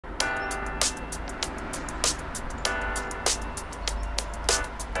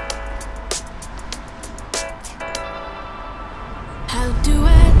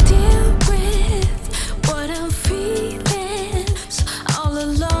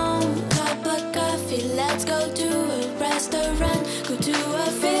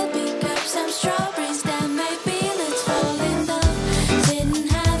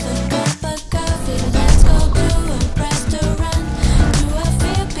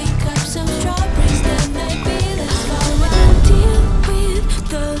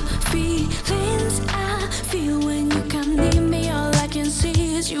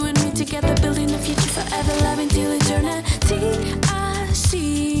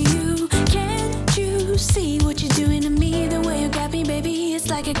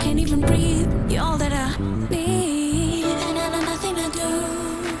I can't even breathe. You're all that I need, and I know nothing to do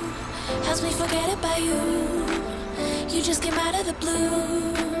helps me forget about you. You just came out of the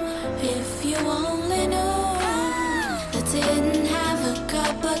blue. If you only knew. Let's sit and have a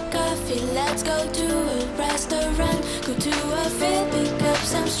cup of coffee. Let's go to a restaurant, go to a field, pick up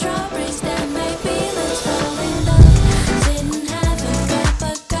some strawberries. Then maybe let's fall in love. Sit and have a cup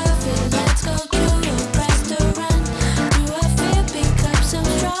of coffee. Let's go to a restaurant, do a field, pick up some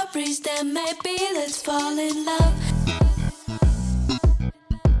strawberries. Then maybe let's fall in love.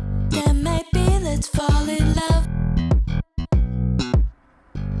 Then maybe let's fall in love.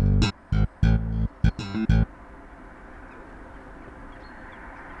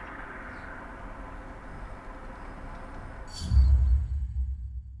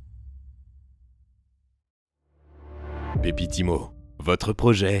 Pepit-immo, votre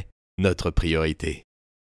projet, notre priorité.